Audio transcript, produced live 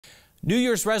New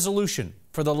Year's resolution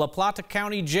for the Plata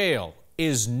County Jail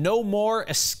is no more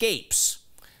escapes.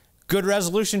 Good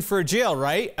resolution for a jail,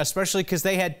 right? Especially because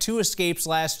they had 2 escapes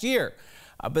last year.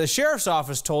 But the sheriff's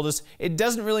office told us it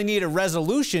doesn't really need a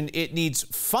resolution, it needs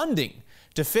funding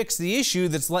to fix the issue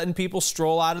that's letting people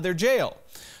stroll out of their jail.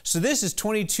 So this is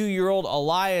 22-year-old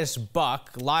Elias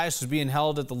Buck. Elias was being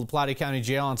held at the Plata County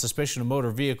Jail on suspicion of motor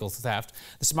vehicle theft.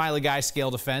 The smiley guy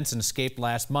scaled a fence and escaped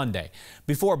last Monday.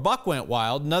 Before Buck went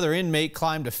wild, another inmate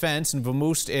climbed a fence and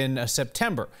vamoosed in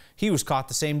September. He was caught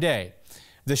the same day.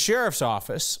 The sheriff's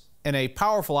office, in a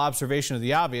powerful observation of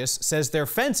the obvious, says their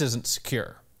fence isn't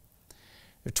secure.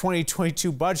 The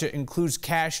 2022 budget includes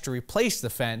cash to replace the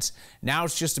fence. Now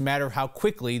it's just a matter of how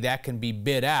quickly that can be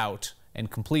bid out and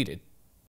completed.